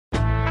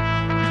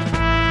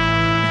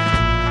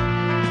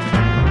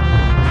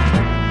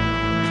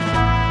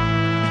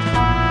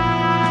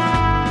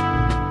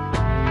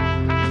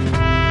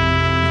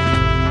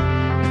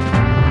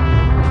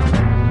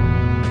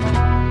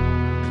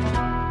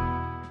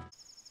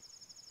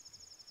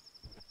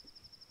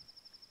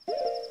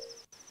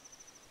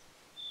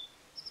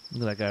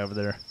Look at that guy over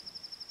there.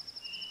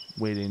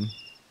 Waiting.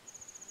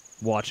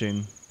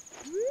 Watching.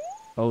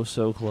 Oh,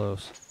 so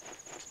close.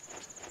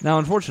 Now,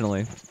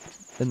 unfortunately,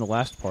 in the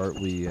last part,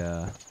 we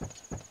had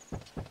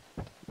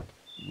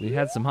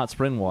some hot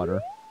spring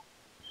water.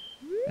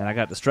 And I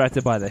got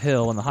distracted by the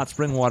hill, and the hot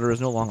spring water is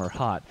no longer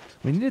hot.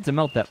 We needed to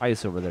melt that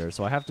ice over there,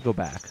 so I have to go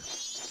back.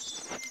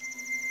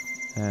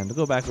 And to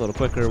go back a little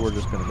quicker, we're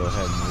just going to go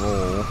ahead and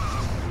roll.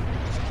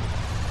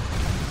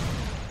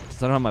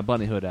 So I don't have my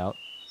bunny hood out.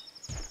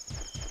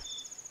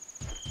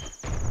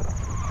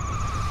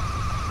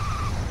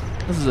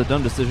 This is a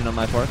dumb decision on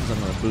my part, because I'm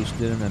going to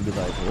boost it and then be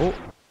like, whoa.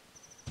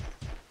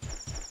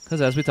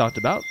 Because as we talked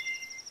about,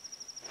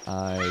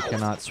 I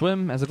cannot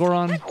swim as a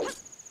Goron.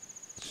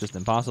 It's just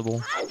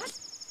impossible.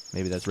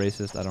 Maybe that's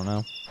racist, I don't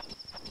know.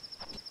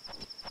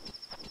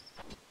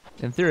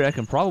 In theory, I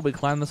can probably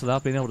climb this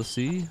without being able to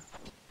see.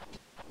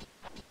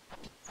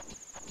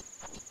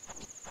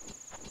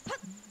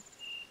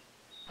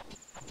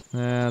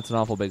 It's an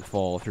awful big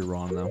fall if you're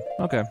wrong, though.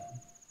 Okay.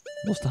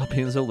 We'll stop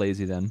being so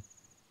lazy then.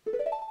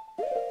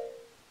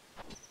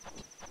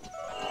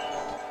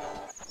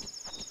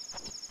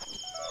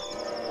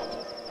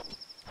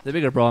 The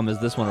bigger problem is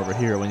this one over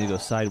here when you go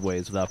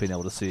sideways without being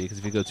able to see, because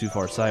if you go too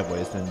far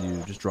sideways, then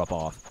you just drop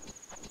off.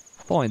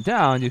 Falling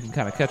down, you can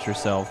kind of catch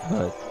yourself,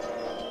 but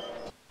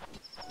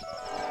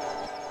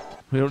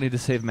we don't need to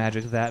save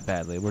magic that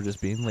badly. We're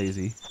just being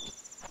lazy.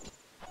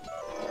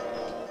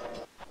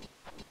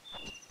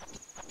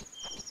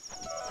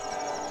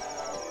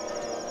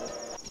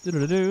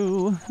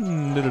 Do-do-do-do.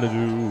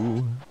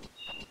 Do-do-do-do.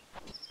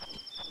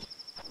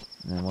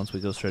 And once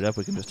we go straight up,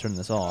 we can just turn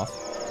this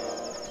off.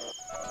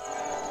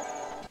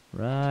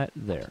 Right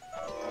there.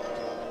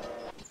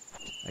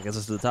 I guess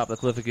it's to the top of the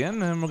cliff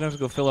again, and we're going to have to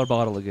go fill our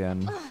bottle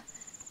again.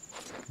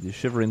 These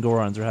shivering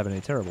Gorons are having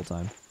a terrible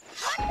time.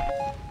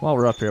 While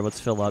we're up here, let's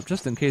fill up,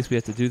 just in case we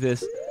have to do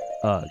this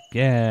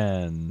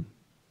again.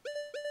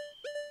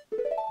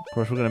 Of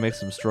course, we're going to make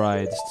some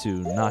strides to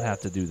not have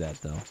to do that,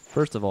 though.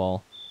 First of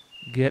all,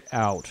 get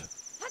out.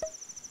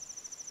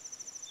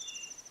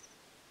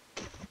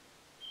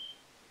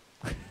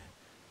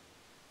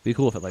 Be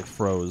cool if it, like,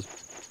 froze.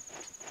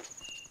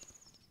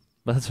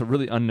 But that's a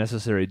really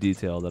unnecessary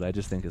detail that I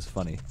just think is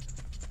funny.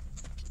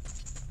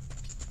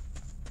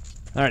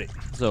 Alrighty,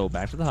 so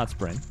back to the hot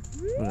spring.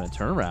 We're going to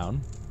turn around.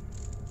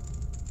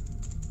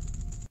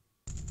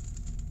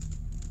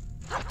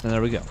 And there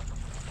we go.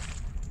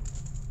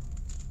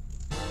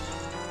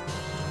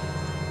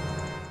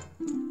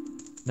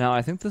 Now,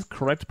 I think the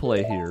correct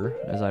play here,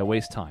 as I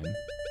waste time,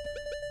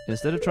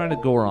 instead of trying to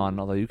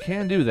Goron, although you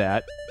can do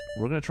that,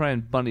 we're going to try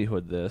and bunny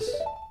hood this.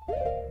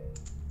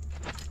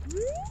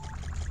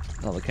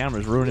 Oh, the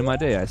camera's ruining my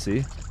day, I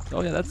see.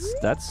 Oh, yeah,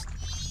 that's...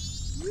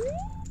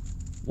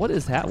 What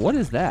is that? What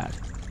is that?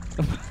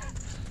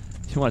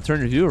 You want to turn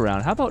your view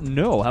around? How about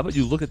no? How about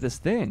you look at this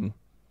thing?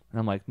 And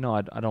I'm like, no,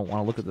 I don't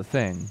want to look at the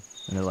thing.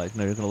 And they're like,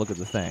 no, you're going to look at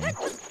the thing.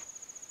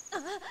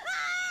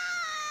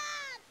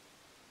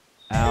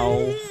 Ow.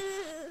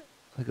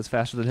 I think it's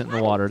faster than hitting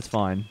the water. It's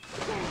fine.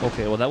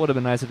 Okay, well, that would have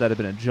been nice if that had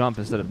been a jump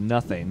instead of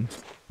nothing.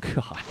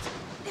 God.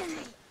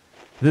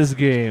 This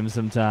game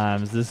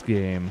sometimes, this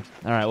game.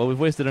 Alright, well, we've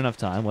wasted enough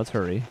time. Let's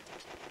hurry.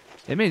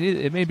 It may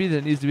be that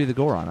it needs to be the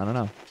Goron. I don't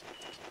know.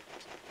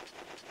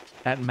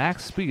 At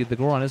max speed, the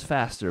Goron is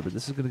faster, but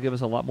this is going to give us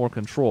a lot more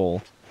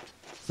control.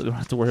 So we don't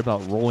have to worry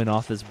about rolling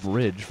off this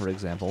bridge, for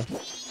example.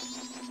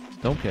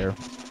 Don't care.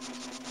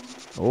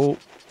 Oh.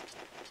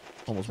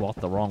 Almost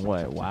walked the wrong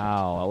way.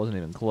 Wow, I wasn't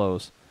even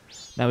close.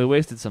 Now, we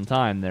wasted some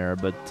time there,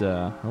 but,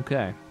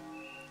 okay.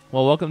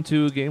 Well, welcome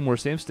to a game where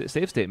save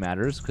state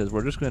matters, because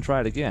we're just going to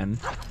try it again.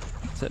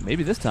 Except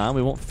maybe this time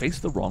we won't face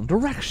the wrong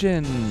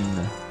direction.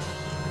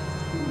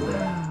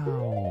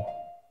 Wow.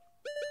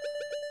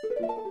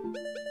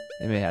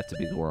 It may have to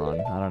be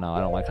Goron. I don't know. I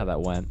don't like how that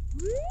went.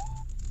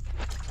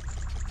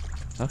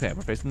 Okay,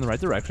 we're facing the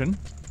right direction.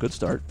 Good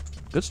start.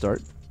 Good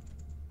start.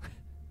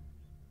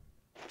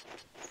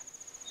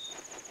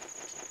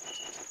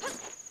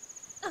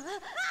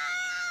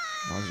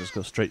 I'll just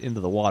go straight into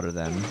the water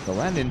then. The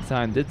landing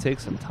time did take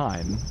some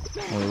time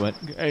when we went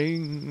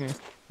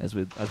as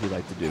we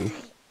like to do.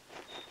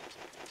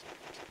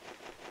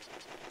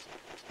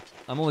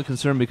 I'm only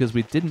concerned because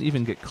we didn't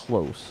even get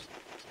close.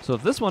 So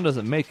if this one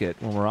doesn't make it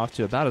when we're off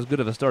to about as good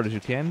of a start as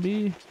you can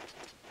be,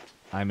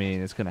 I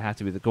mean, it's going to have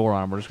to be the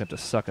Goron. We're just going to have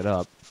to suck it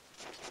up.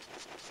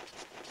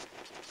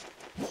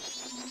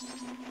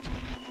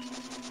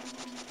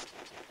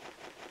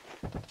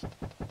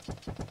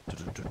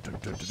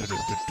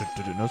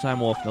 No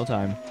time, Wolf. No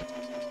time.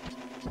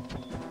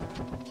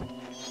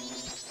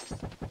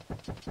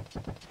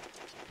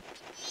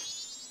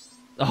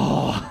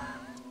 Oh!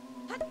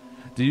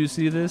 Do you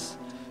see this?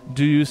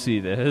 Do you see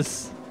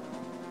this?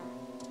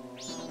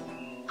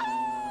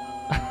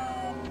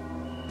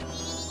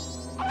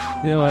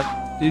 You know what?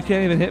 You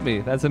can't even hit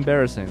me. That's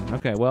embarrassing.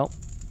 Okay, well.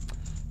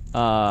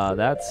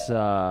 That's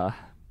a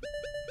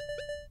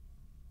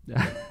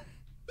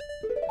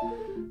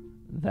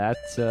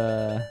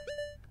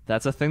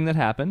thing that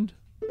happened.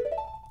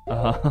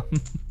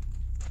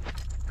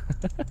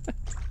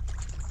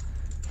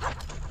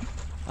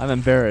 I'm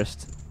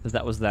embarrassed that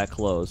that was that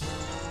close.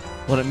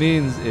 What it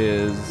means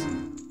is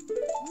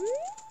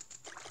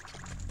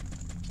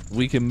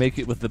we can make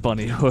it with the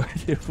bunny hood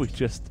if we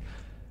just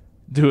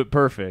do it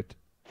perfect.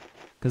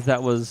 Because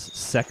that was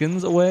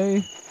seconds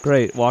away.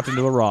 Great, walk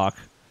into a rock.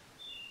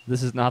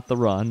 This is not the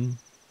run.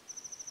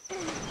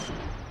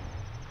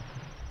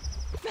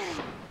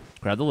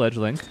 Grab the ledge,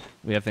 Link.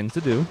 We have things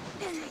to do.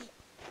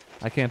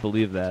 I can't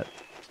believe that.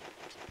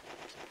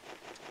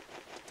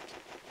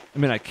 I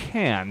mean, I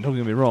can. Don't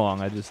get me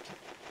wrong. I just...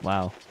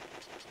 Wow.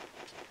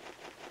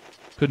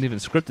 Couldn't even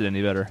script it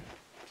any better.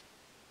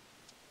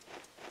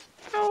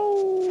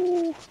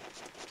 Ow! Oh,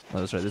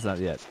 that's right. This is not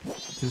yet.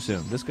 Too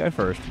soon. This guy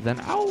first. Then,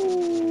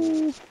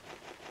 ow!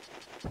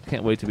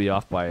 Can't wait to be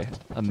off by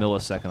a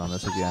millisecond on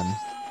this again.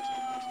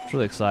 It's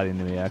really exciting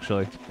to me,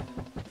 actually.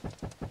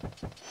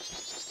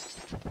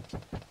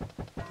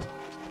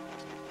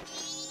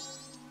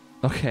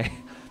 Okay.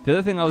 The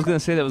other thing I was going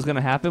to say that was going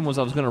to happen was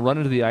I was going to run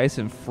into the ice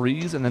and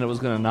freeze, and then it was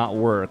going to not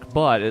work.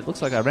 But it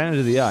looks like I ran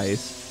into the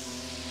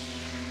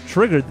ice,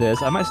 triggered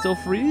this. I might still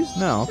freeze?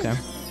 No, okay.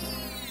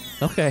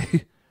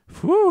 Okay.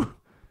 Whew.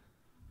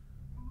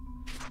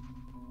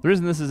 The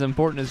reason this is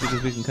important is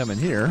because we can come in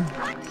here,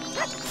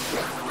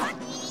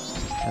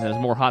 and there's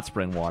more hot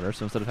spring water,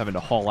 so instead of having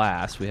to haul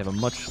ass, we have a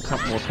much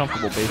more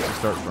comfortable base to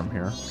start from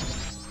here.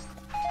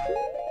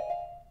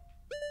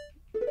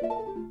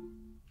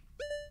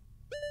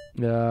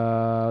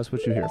 Let's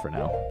put you here for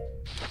now.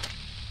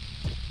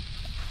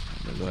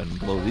 I'm gonna go ahead and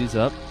blow these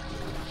up.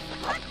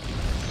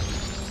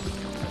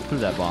 Threw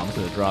that bomb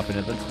instead of dropping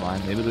it, that's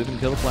fine. Maybe we can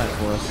kill the planet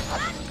for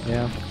us.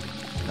 Yeah,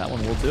 that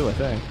one will do, I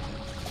think.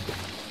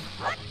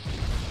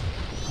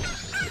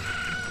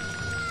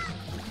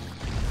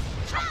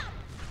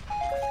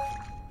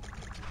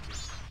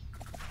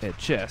 A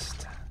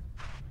chest.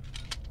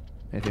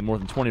 Anything more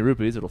than 20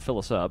 rupees, it'll fill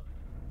us up.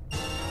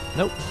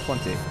 Nope,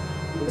 20.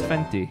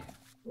 20.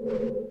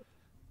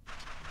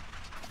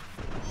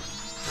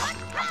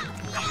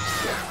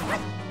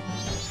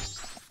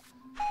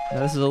 Now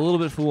this is a little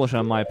bit foolish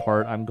on my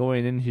part. I'm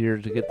going in here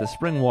to get the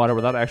spring water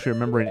without actually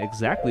remembering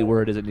exactly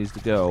where it is it needs to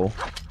go.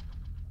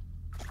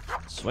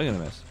 Swing and a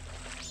miss.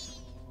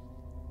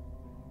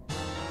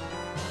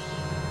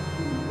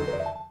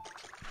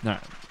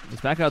 Alright, it's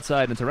back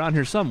outside and it's around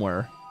here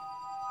somewhere.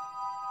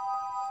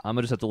 I'm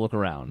gonna just have to look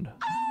around.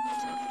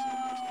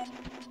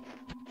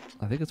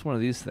 I think it's one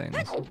of these things.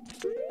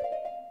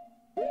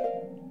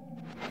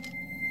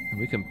 And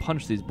we can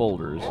punch these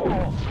boulders.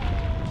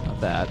 Not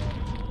bad.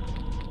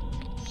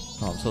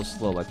 Oh, I'm so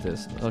slow like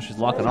this. Oh, she's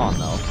locking on,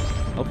 though.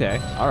 Okay,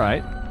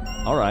 alright.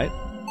 Alright.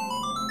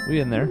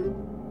 We in there.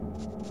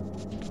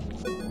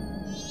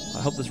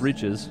 I hope this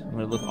reaches. I'm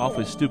going to look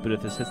awfully stupid if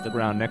this hits the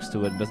ground next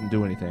to it and doesn't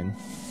do anything.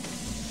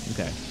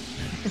 Okay.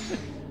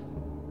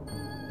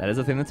 That is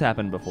a thing that's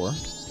happened before.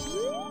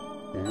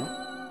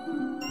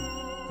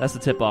 That's the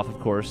tip-off, of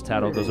course.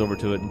 Tattle goes over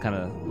to it and kind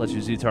of lets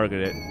you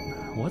Z-target it.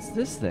 What's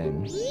this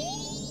thing?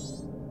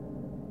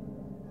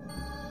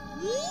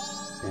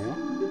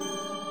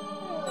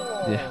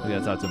 Yeah, we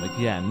gotta talk to him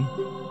again.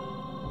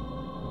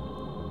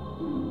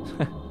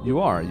 You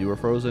are. You were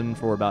frozen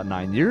for about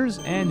 9 years,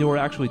 and you're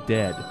actually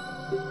dead.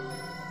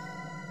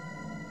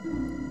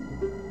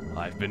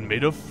 I've been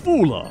made a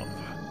fool of.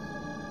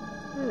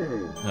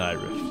 I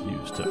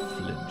refuse to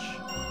flinch.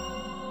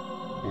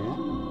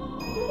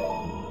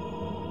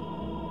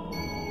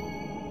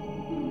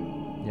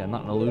 Yeah, I'm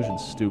not an illusion,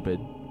 stupid.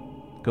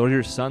 Go to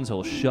your son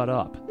so he'll shut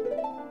up.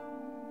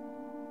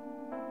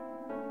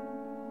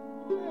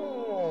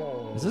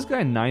 Is this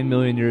guy 9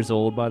 million years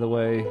old, by the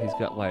way? He's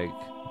got, like,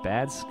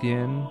 bad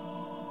skin.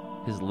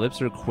 His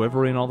lips are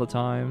quivering all the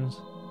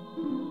times.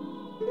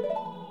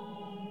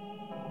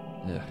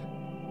 Ugh.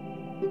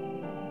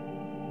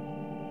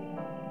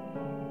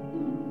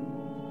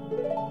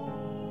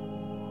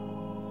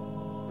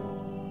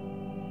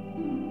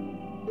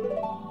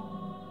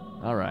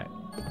 Alright.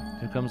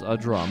 Here comes a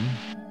drum.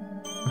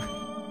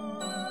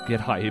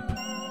 Get hype.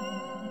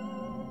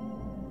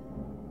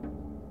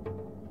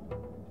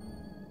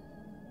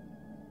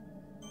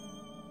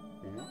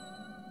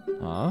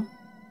 Huh?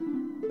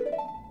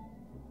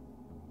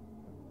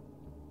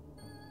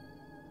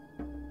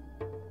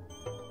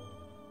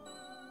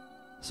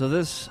 So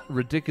this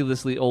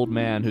ridiculously old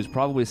man, who's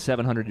probably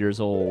 700 years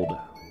old,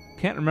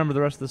 can't remember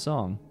the rest of the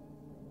song.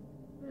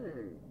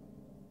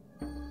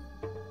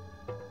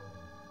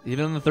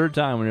 Even on the third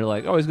time when you're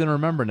like, oh, he's going to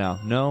remember now.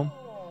 No.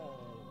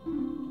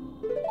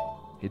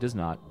 He does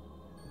not.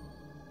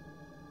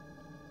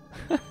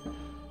 That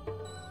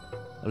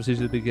was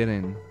usually the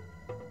beginning.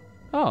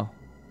 Oh.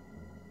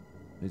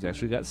 He's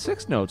actually got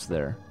 6 notes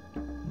there.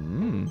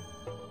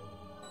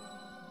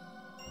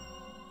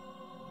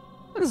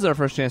 This is our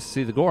first chance to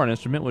see the Goron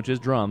instrument, which is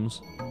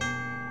drums.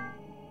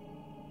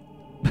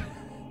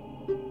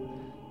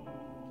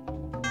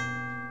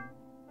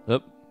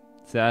 Oop.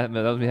 See, that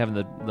was me having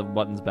the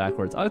buttons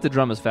backwards. I like to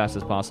drum as fast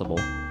as possible.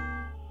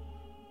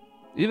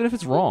 Even if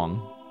it's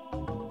wrong.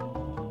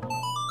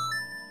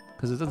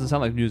 because it doesn't sound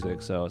like music,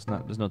 so it's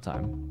not. There's no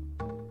time.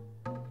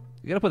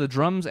 You gotta put the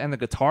drums and the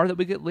guitar that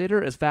we get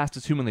later as fast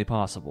as humanly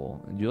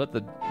possible, and you let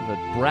the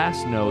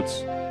brass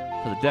notes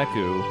for the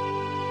Deku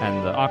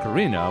and the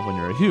ocarina when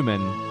you're a human,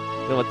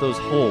 you let those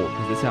hold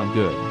because they sound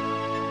good.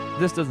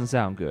 This doesn't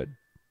sound good,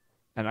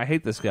 and I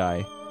hate this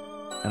guy,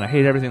 and I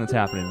hate everything that's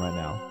happening right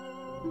now.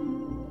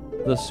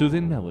 The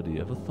soothing melody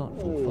of a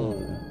thoughtful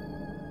father.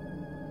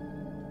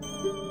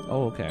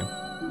 Oh, okay.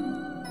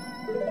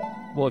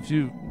 Well, if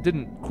you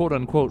didn't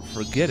quote-unquote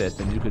forget it,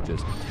 then you could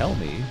just tell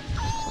me.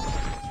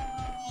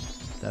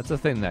 That's a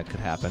thing that could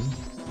happen.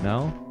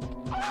 No?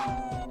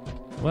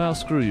 Well,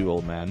 screw you,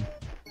 old man.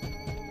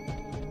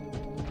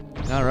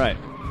 Alright.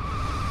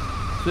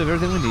 So we have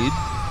everything we need.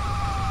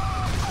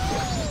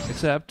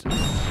 Except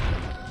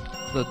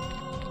the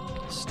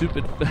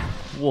stupid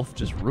wolf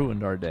just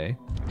ruined our day.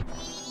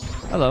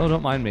 Hello,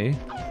 don't mind me.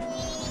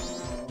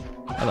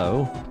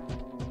 Hello.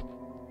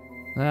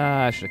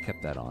 Ah, I should have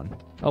kept that on.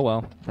 Oh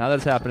well, now that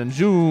it's happening,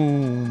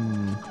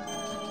 zoom!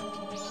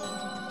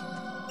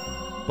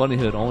 Bunny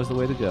hood, always the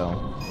way to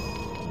go.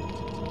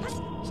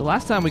 So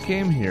last time we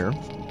came here,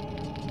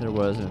 there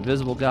was an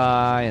invisible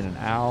guy and an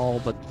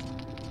owl, but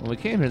when we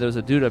came here, there was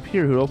a dude up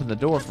here who opened the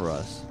door for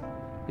us.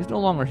 He's no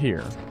longer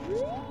here.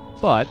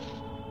 But,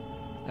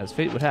 as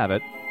fate would have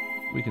it,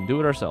 we can do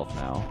it ourselves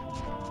now.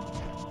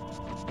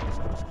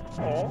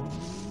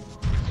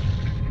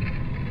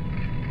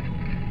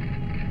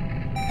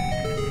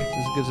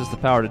 This gives us the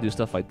power to do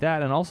stuff like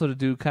that, and also to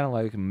do kind of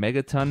like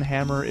megaton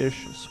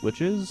hammer-ish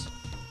switches.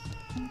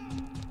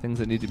 Things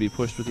that need to be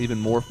pushed with even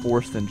more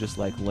force than just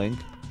like Link.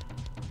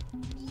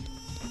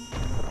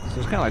 So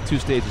there's kind of like two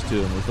stages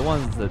to them. There's the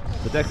ones that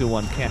the Deku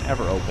one can't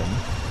ever open.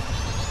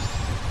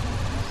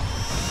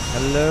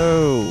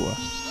 Hello!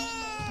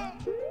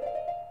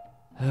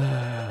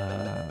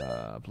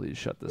 Please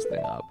shut this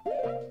thing up.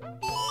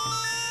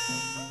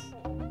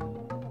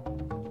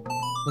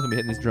 Look at me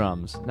hitting these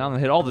drums. Now I'm gonna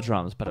hit all the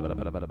drums.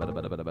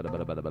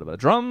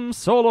 Drum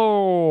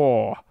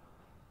solo!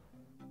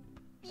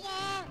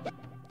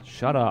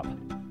 Shut up.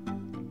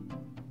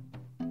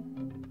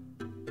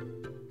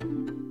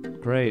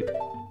 Great.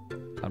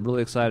 I'm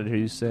really excited to hear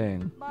you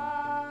sing.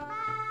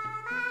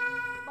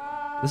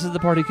 This is the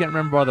part he can't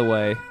remember, by the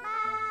way.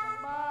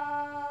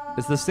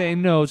 It's the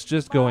same notes,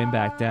 just going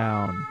back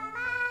down.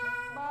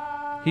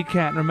 He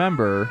can't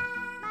remember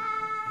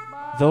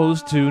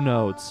those two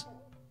notes.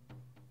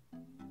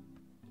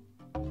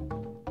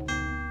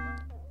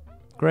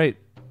 Great.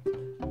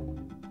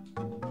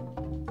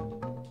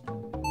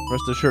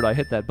 Rest assured, I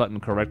hit that button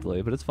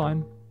correctly, but it's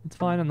fine. It's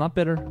fine, I'm not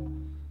bitter.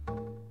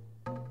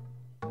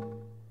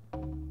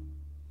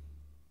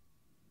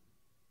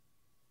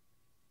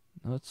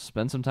 Let's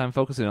spend some time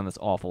focusing on this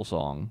awful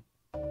song.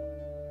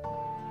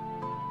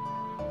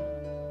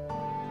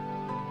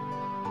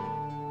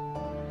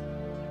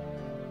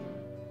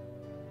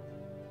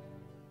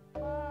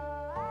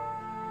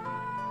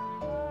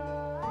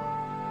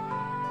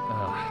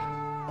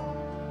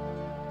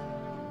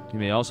 You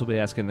may also be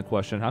asking the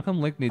question, how come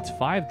Link needs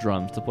 5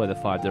 drums to play the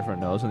 5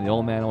 different notes and the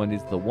old man only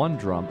needs the 1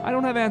 drum? I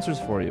don't have answers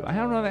for you. I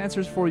don't have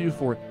answers for you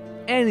for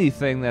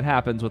anything that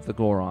happens with the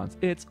Gorons.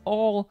 It's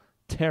all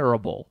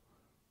terrible.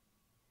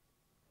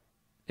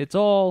 It's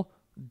all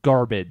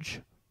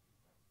garbage.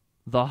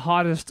 The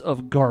hottest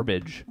of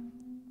garbage.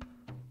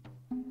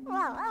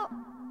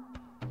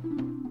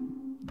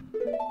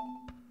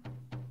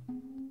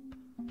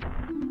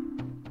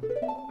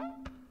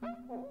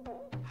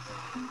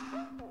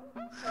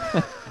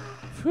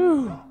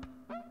 Phew,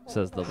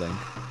 says the Link.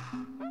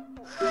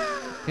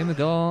 Came the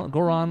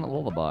Goron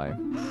lullaby.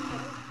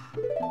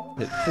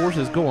 It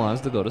forces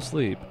Gorons to go to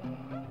sleep,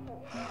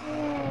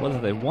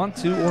 whether they want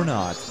to or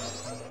not.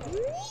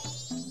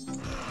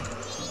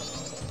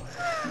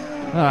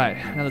 Alright,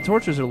 now the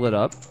torches are lit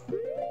up.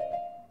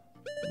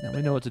 Now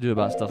we know what to do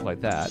about stuff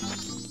like that.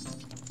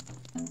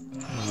 We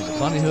need the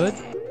bunny hood,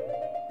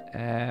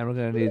 and we're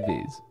gonna need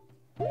these.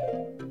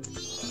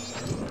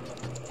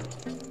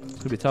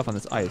 It's gonna be tough on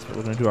this ice, but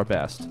we're gonna do our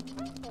best.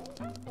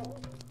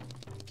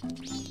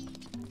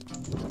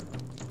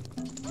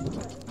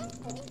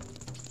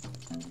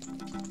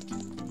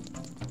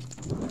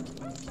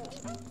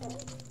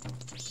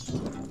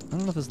 I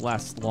don't know if this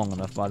lasts long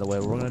enough, by the way,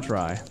 but we're gonna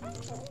try. I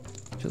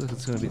feel like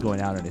it's gonna be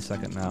going out any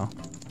second now.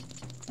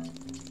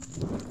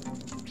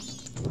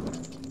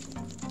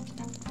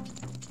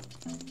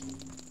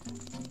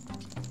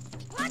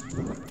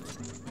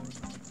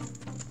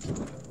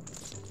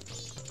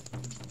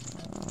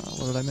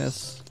 What did I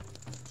miss?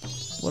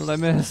 What did I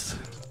miss?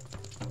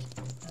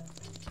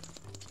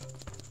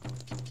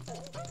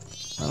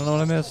 I don't know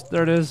what I missed.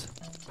 There it is.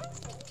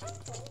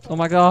 Oh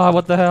my god,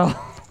 what the hell?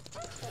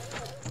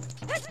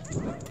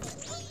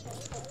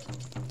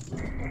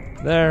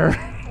 There.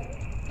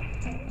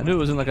 I knew it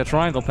was in like a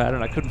triangle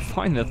pattern. I couldn't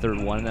find the third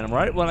one. And then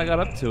right when I got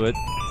up to it,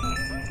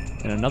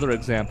 in another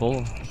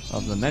example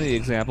of the many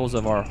examples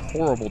of our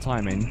horrible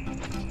timing,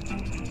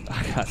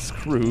 I got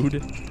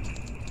screwed.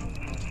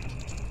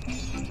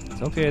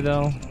 It's okay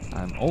though.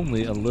 I'm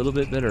only a little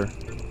bit bitter.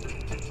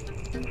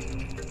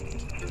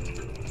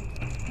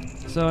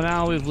 So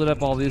now we've lit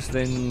up all these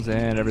things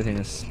and everything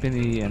is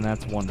spinny and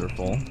that's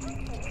wonderful.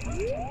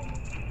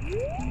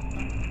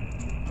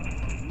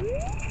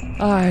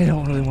 I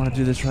don't really want to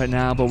do this right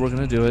now, but we're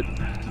going to do it.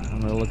 I'm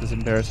going to look as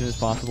embarrassing as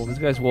possible. These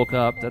guys woke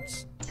up.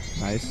 That's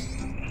nice.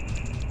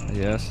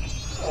 Yes.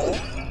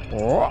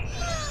 Oh.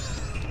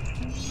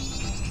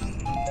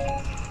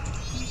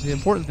 The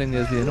important thing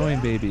is the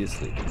annoying baby is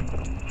sleeping.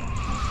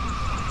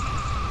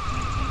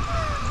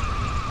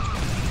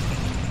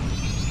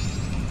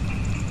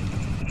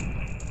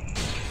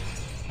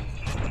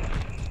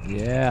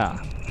 Yeah,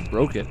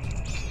 broke it.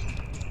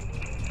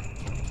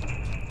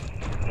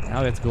 Now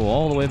we have to go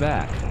all the way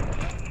back.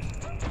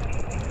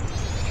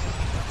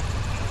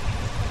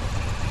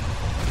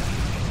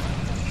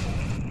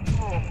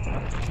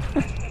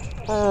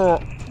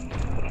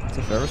 That's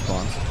a fair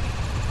response.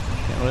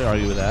 Can't really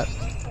argue with that.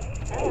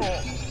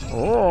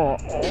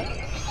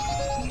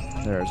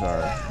 There's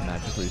our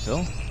magic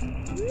refill.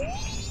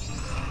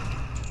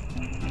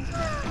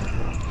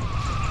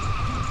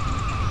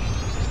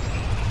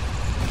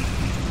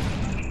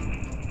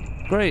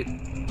 Great. I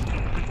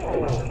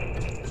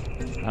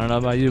don't know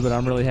about you, but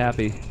I'm really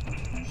happy.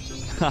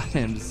 I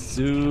am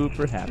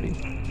super happy.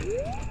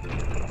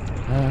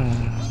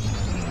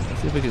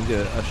 Let's see if we can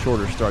get a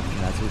shorter start than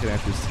that so we can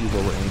actually see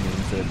where we're aiming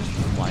instead of just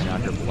flying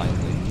out here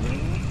blindly.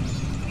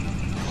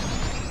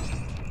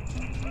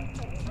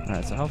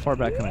 Alright, so how far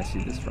back can I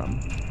see this from?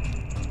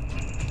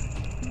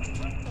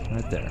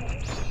 Right there.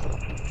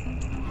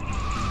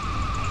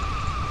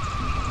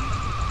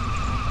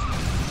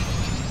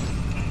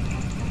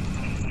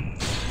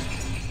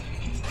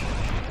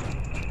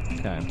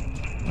 Okay,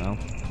 well,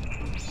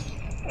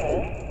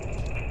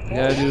 we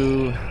gotta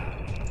do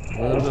a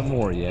little bit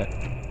more yet.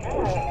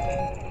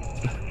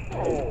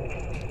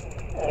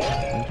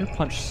 Your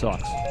punch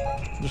sucks.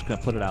 I'm just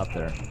gonna put it out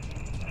there.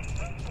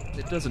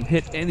 It doesn't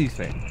hit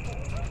anything.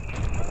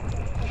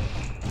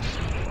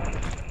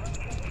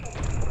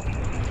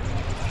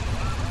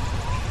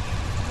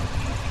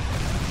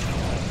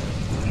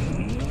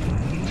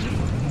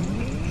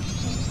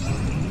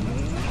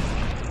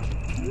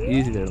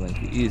 Easy there,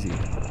 Linky, easy.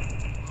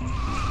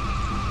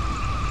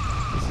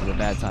 This is a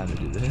bad time to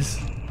do this,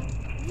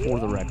 for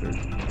the record.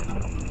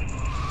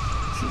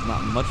 This is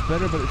not much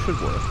better, but it should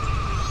work.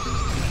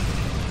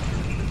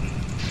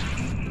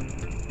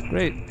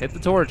 Great, hit the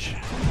torch.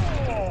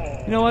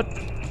 You know what?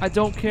 I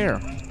don't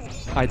care.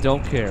 I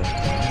don't care.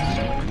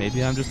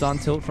 Maybe I'm just on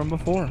tilt from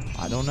before.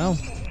 I don't know.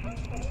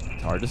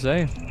 It's hard to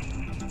say.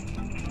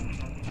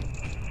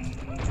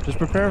 Just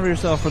prepare for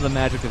yourself for the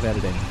magic of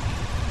editing.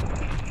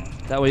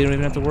 That way you don't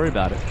even have to worry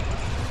about it.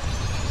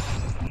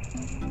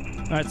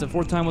 Alright, so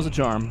fourth time was a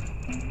charm.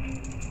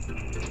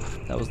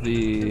 That was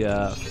the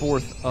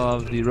fourth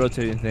of the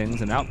rotating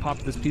things, and out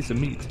popped this piece of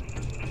meat.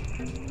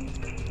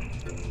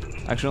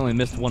 Actually only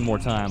missed one more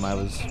time. I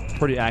was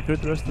pretty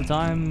accurate the rest of the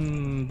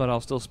time, but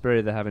I'll still spare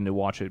you the having to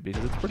watch it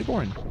because it's pretty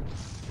boring.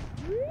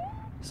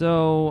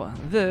 So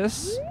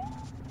this,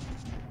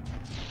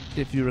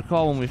 if you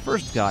recall when we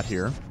first got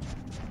here,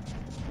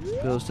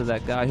 goes to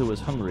that guy who was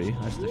hungry.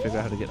 I just had to figure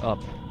out how to get up.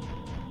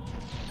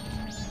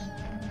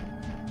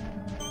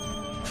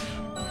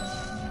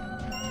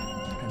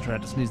 And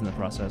tried to sneeze in the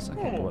process. I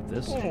can't go up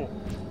this.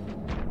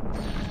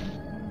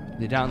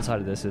 The downside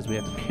of this is we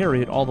have to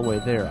carry it all the way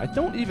there. I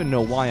don't even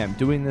know why I'm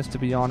doing this, to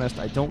be honest.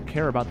 I don't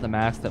care about the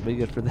mass that we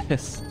get for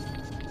this.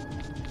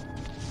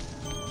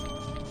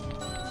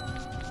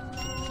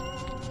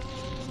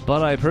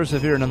 But I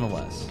persevere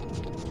nonetheless.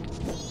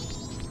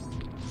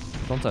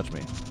 Don't touch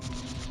me.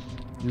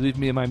 You leave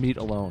me and my meat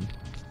alone.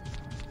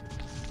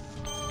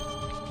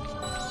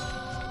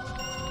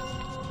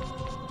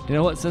 You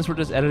know what? Since we're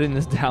just editing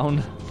this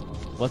down,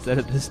 let's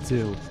edit this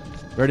too.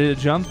 Ready to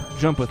jump?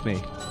 Jump with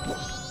me.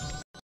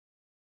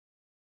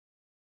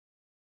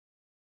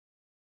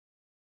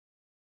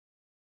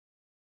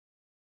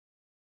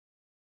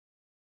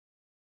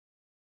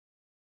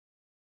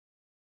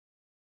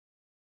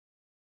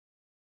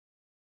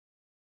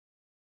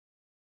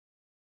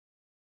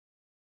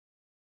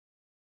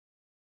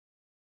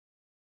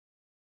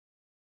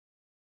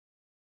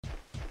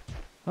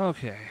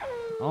 Okay,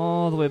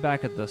 all the way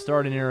back at the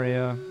starting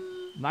area.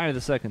 Night of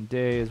the second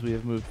day as we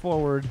have moved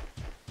forward.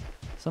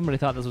 Somebody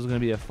thought this was going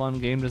to be a fun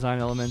game design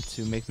element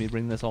to make me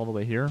bring this all the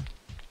way here.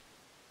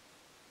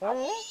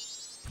 Yeah,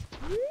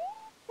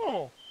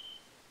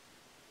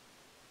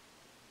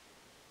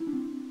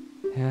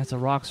 it's a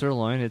rock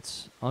sirloin.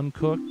 It's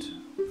uncooked,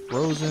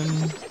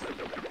 frozen,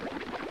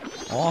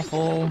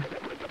 awful.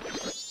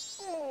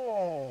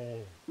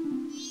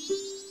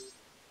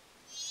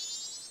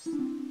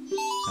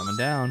 Coming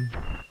down.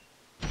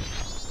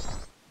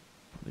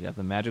 We got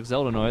the magic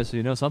Zelda noise, so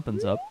you know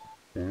something's up.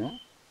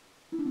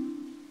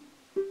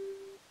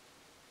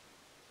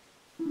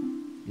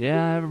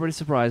 Yeah, everybody's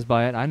surprised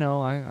by it. I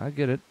know, I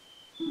get it.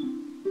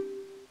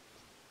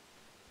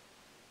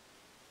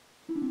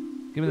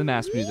 Give me the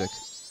mask music.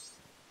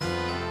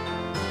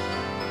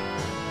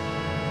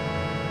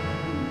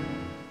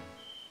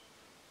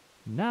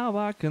 Now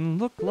I can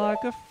look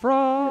like a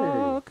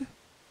frog.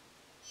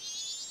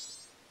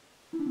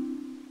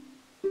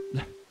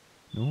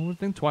 Don't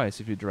think twice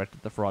if you direct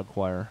at the frog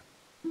choir.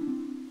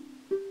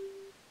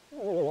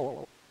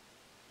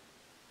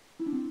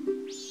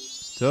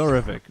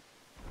 Terrific.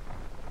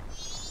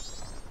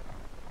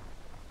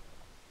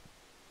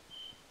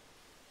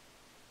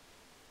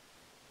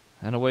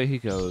 And away he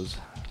goes.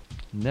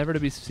 Never to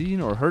be seen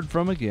or heard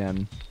from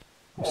again.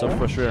 I'm so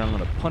frustrated I'm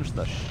going to punch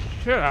the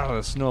shit out of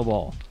the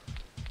snowball.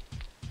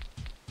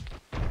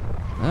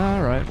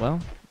 Alright, well.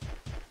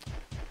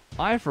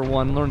 I, for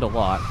one, learned a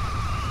lot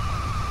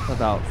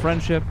about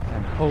friendship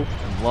and hope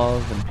and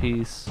love and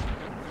peace.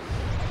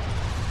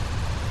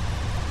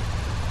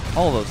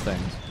 All those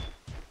things.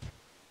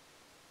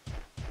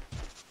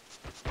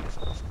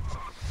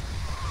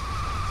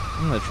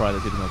 I'm going to try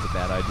this even though it's a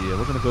bad idea.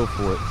 We're going to go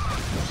for it.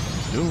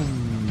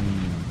 Boom.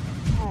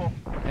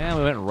 And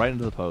we went right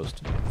into the post.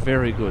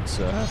 Very good,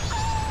 sir.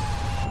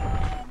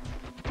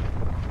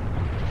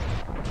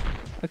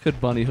 I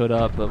could bunny hood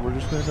up, but we're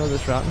just going to go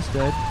this route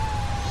instead.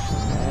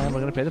 And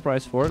we're going to pay the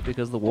price for it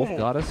because the wolf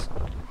got us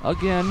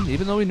again,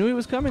 even though we knew he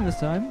was coming this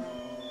time.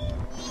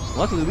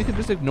 Luckily, we can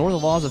just ignore the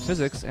laws of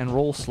physics and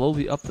roll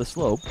slowly up the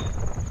slope.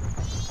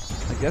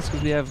 I guess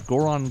because we have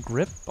Goron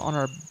grip on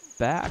our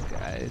back.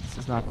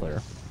 It's not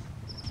clear.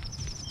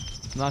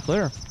 It's not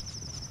clear.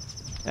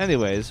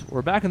 Anyways,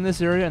 we're back in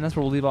this area, and that's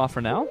where we'll leave off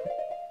for now.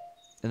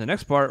 In the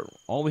next part,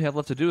 all we have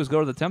left to do is go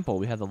to the temple.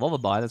 We have the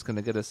lullaby that's going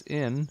to get us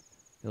in.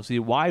 You'll see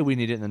why we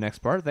need it in the next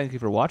part. Thank you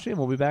for watching, and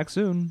we'll be back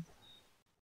soon.